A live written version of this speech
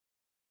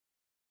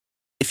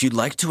If you'd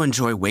like to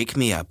enjoy Wake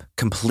Me Up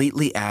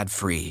completely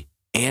ad-free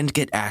and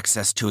get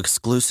access to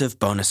exclusive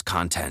bonus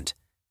content,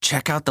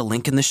 check out the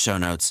link in the show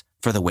notes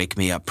for the Wake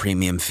Me Up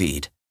premium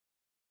feed.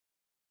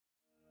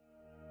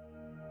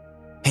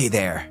 Hey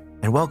there,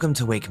 and welcome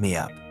to Wake Me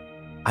Up.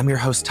 I'm your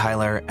host,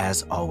 Tyler,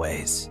 as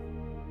always.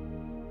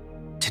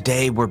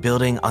 Today, we're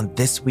building on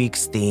this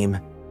week's theme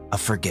of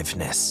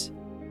forgiveness.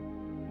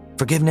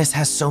 Forgiveness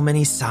has so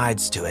many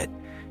sides to it,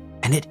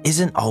 and it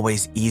isn't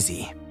always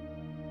easy.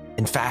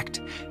 In fact,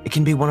 it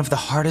can be one of the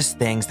hardest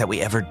things that we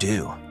ever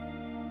do.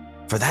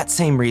 For that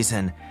same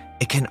reason,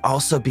 it can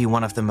also be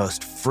one of the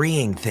most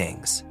freeing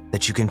things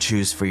that you can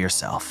choose for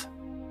yourself.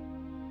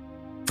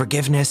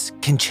 Forgiveness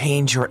can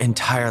change your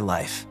entire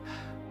life,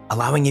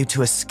 allowing you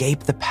to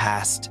escape the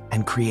past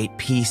and create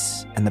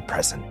peace in the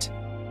present.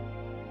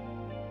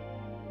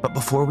 But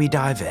before we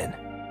dive in,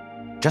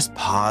 just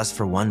pause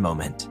for one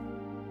moment.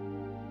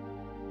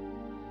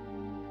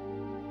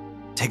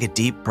 Take a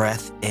deep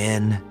breath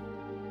in,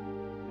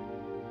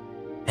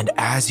 and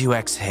as you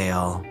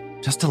exhale,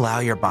 just allow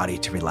your body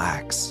to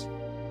relax.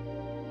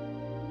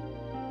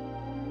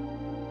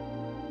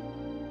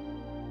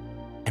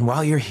 And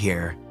while you're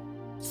here,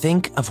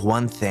 think of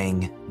one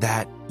thing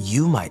that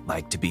you might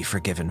like to be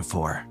forgiven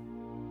for.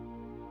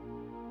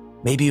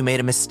 Maybe you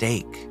made a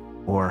mistake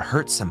or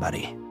hurt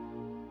somebody.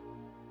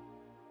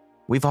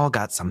 We've all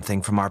got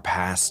something from our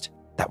past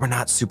that we're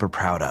not super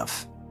proud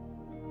of.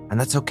 And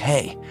that's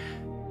okay.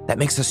 That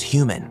makes us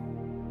human.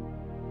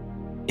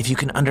 If you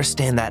can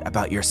understand that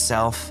about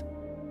yourself,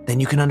 then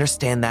you can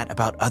understand that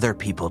about other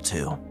people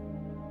too.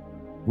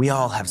 We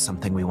all have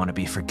something we want to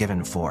be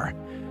forgiven for.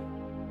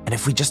 And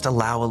if we just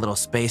allow a little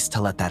space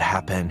to let that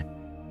happen,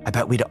 I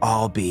bet we'd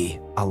all be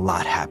a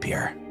lot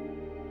happier.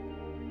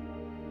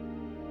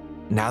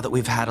 Now that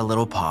we've had a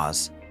little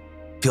pause,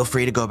 feel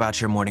free to go about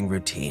your morning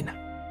routine.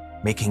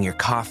 Making your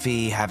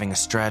coffee, having a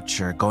stretch,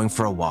 or going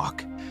for a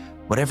walk,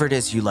 whatever it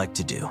is you like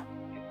to do.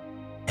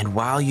 And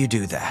while you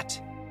do that,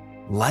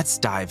 let's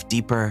dive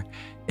deeper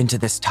into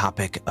this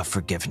topic of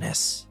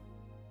forgiveness.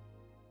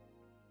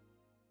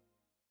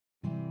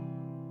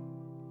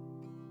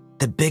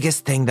 The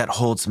biggest thing that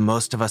holds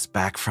most of us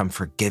back from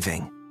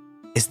forgiving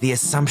is the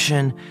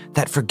assumption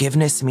that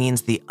forgiveness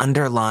means the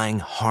underlying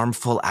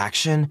harmful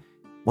action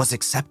was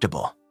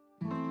acceptable.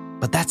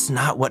 But that's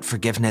not what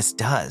forgiveness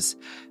does,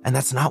 and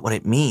that's not what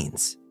it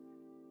means.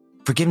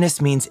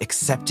 Forgiveness means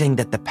accepting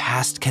that the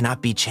past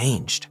cannot be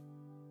changed.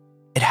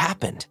 It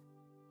happened,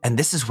 and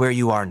this is where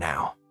you are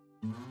now.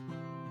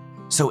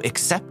 So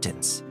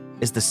acceptance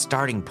is the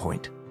starting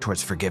point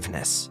towards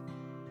forgiveness.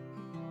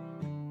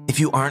 If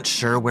you aren't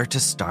sure where to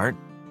start,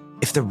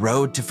 if the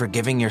road to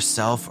forgiving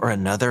yourself or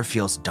another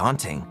feels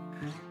daunting,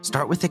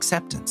 start with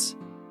acceptance.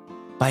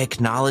 By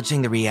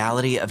acknowledging the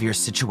reality of your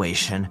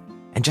situation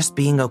and just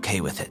being okay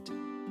with it.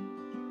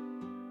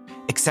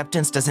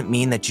 Acceptance doesn't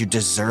mean that you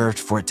deserved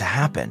for it to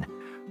happen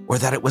or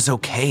that it was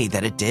okay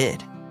that it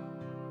did.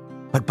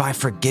 But by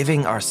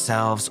forgiving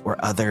ourselves or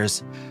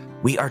others,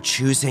 we are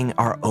choosing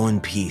our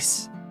own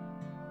peace.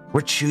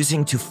 We're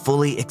choosing to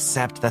fully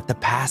accept that the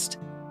past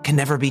can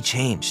never be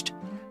changed,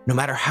 no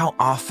matter how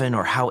often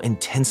or how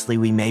intensely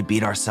we may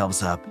beat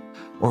ourselves up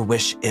or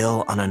wish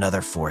ill on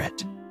another for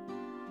it.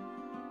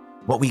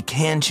 What we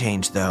can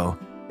change, though,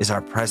 is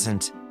our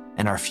present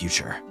and our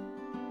future.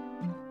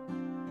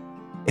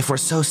 If we're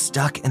so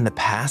stuck in the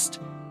past,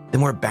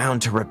 then we're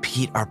bound to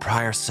repeat our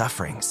prior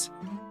sufferings.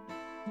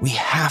 We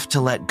have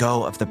to let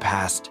go of the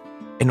past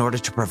in order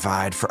to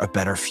provide for a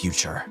better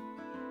future.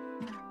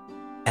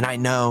 And I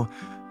know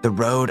the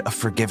road of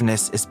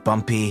forgiveness is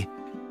bumpy,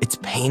 it's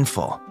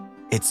painful,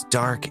 it's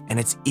dark, and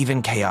it's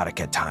even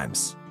chaotic at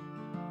times.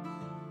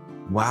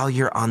 While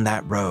you're on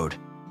that road,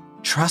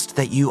 trust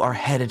that you are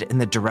headed in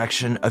the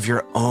direction of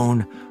your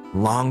own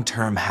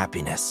long-term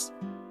happiness.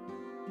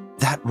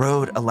 That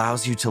road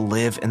allows you to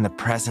live in the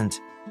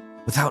present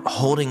without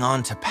holding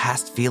on to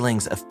past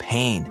feelings of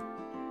pain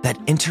that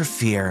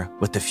interfere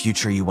with the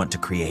future you want to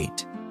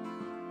create.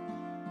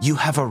 You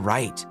have a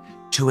right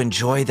to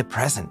enjoy the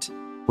present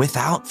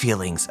without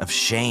feelings of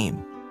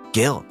shame,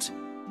 guilt,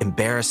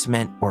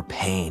 embarrassment, or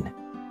pain.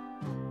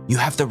 You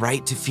have the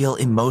right to feel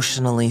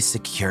emotionally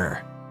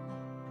secure.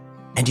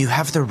 And you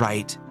have the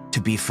right to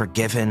be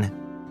forgiven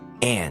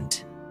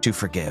and to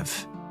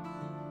forgive.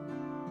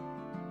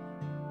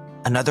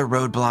 Another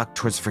roadblock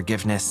towards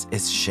forgiveness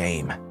is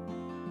shame.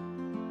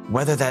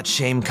 Whether that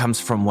shame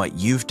comes from what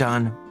you've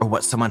done or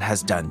what someone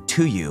has done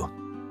to you,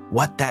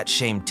 what that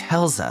shame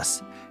tells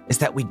us is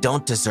that we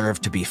don't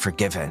deserve to be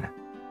forgiven.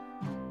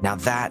 Now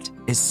that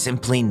is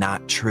simply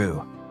not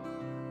true.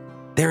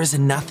 There is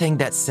nothing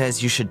that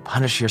says you should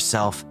punish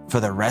yourself for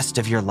the rest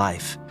of your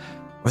life,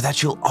 or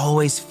that you'll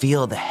always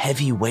feel the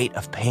heavy weight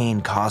of pain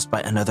caused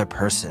by another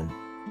person.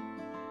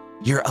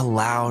 You're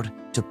allowed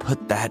to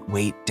put that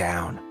weight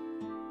down.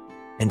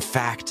 In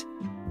fact,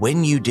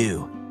 when you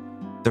do,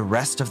 the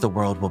rest of the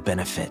world will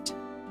benefit.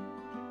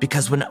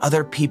 Because when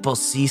other people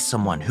see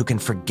someone who can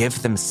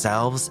forgive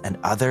themselves and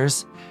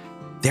others,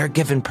 they're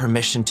given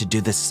permission to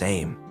do the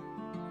same.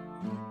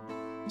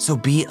 So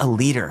be a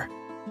leader.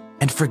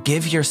 And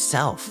forgive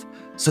yourself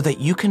so that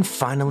you can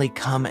finally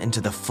come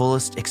into the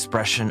fullest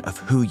expression of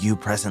who you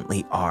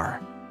presently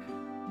are.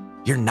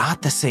 You're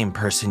not the same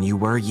person you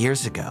were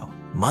years ago,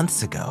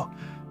 months ago,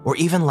 or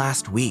even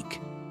last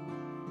week.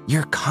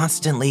 You're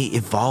constantly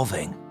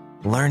evolving,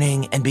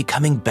 learning, and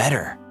becoming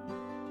better.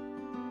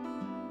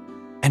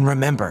 And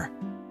remember,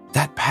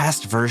 that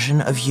past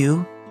version of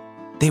you,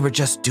 they were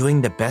just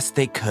doing the best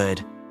they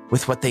could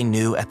with what they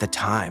knew at the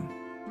time.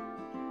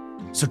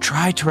 So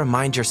try to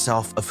remind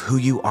yourself of who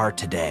you are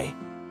today.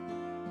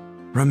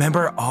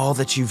 Remember all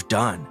that you've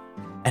done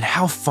and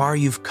how far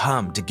you've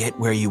come to get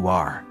where you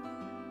are.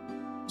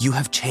 You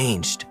have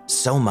changed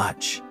so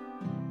much.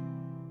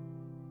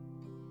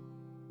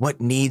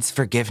 What needs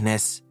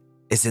forgiveness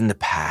is in the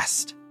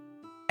past,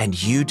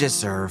 and you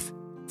deserve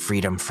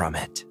freedom from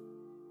it.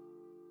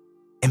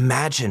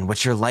 Imagine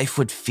what your life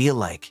would feel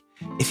like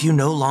if you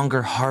no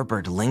longer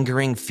harbored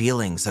lingering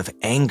feelings of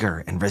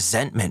anger and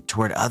resentment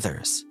toward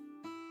others.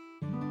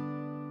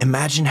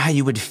 Imagine how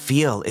you would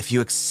feel if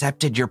you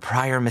accepted your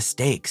prior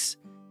mistakes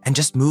and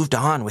just moved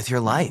on with your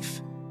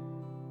life.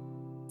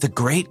 The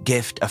great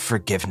gift of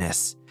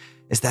forgiveness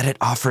is that it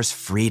offers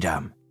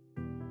freedom.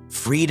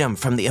 Freedom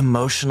from the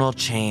emotional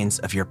chains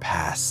of your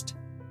past.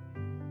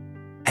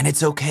 And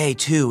it's okay,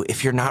 too,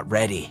 if you're not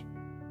ready.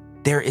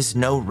 There is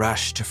no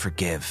rush to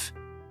forgive.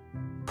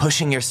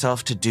 Pushing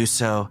yourself to do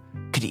so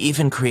could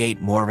even create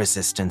more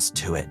resistance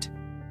to it.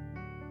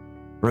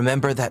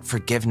 Remember that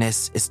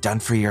forgiveness is done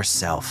for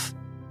yourself,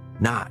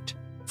 not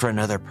for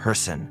another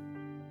person.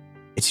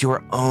 It's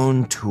your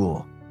own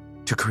tool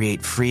to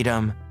create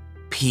freedom,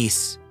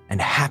 peace,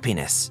 and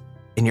happiness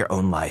in your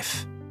own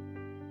life.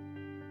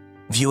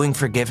 Viewing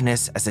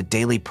forgiveness as a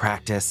daily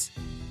practice,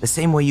 the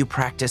same way you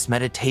practice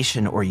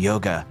meditation or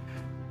yoga,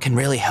 can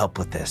really help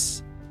with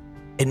this.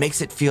 It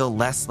makes it feel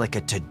less like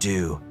a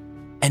to-do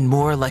and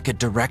more like a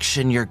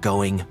direction you're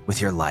going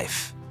with your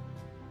life.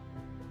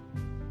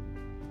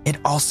 It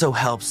also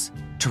helps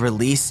to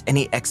release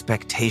any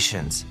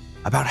expectations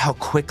about how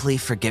quickly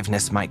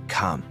forgiveness might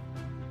come.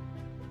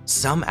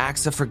 Some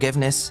acts of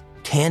forgiveness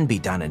can be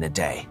done in a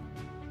day,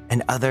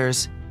 and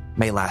others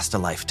may last a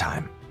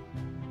lifetime.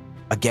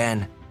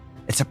 Again,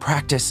 it's a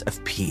practice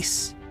of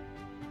peace,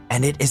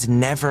 and it is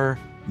never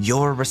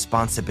your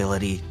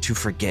responsibility to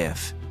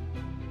forgive.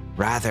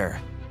 Rather,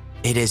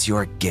 it is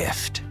your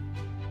gift.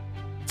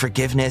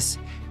 Forgiveness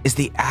is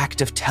the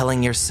act of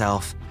telling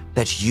yourself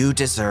that you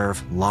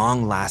deserve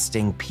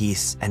long-lasting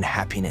peace and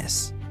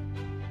happiness,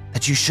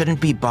 that you shouldn't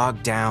be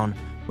bogged down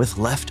with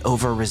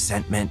leftover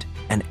resentment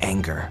and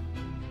anger.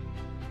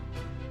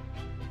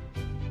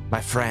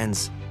 My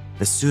friends,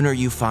 the sooner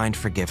you find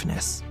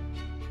forgiveness,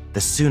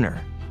 the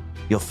sooner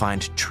you'll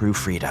find true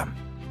freedom.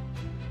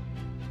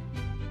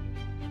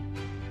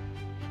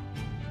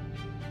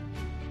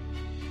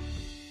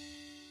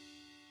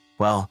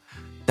 Well,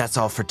 that's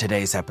all for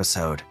today's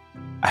episode.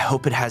 I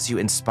hope it has you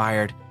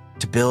inspired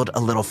to build a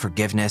little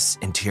forgiveness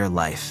into your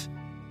life.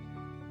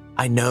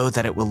 I know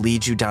that it will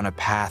lead you down a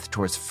path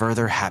towards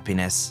further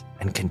happiness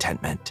and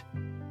contentment.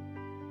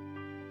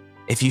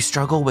 If you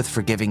struggle with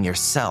forgiving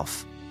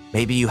yourself,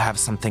 maybe you have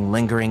something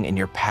lingering in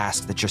your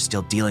past that you're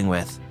still dealing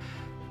with,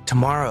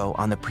 tomorrow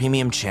on the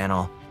Premium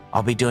channel,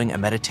 I'll be doing a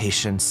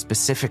meditation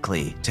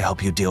specifically to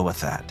help you deal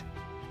with that.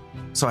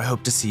 So I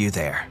hope to see you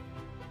there.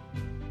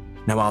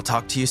 Now I'll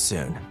talk to you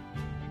soon.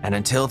 And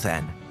until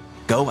then,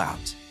 go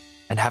out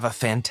and have a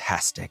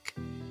fantastic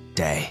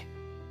day.